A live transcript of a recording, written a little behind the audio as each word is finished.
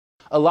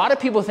A lot of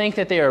people think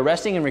that they are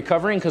resting and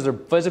recovering because their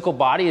physical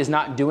body is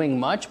not doing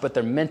much, but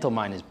their mental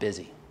mind is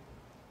busy.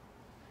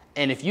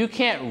 And if you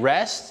can't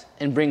rest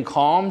and bring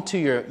calm to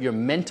your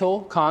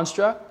mental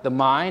construct, the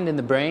mind and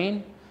the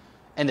brain,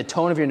 and the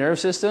tone of your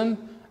nervous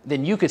system,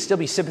 then you could still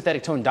be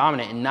sympathetic tone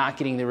dominant and not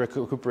getting the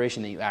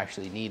recuperation that you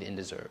actually need and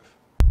deserve.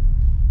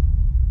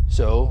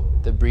 So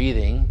the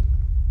breathing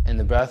and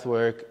the breath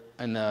work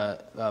and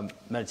the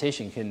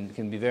meditation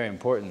can be very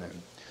important there.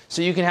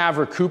 So you can have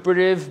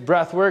recuperative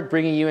breath work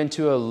bringing you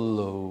into a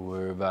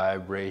lower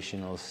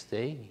vibrational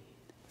state.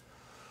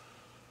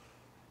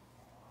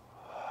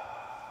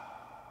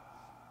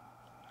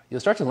 You'll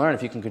start to learn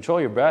if you can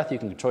control your breath, you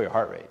can control your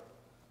heart rate.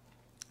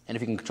 And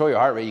if you can control your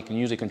heart rate, you can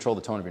usually control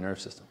the tone of your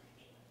nervous system.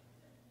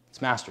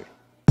 It's mastery.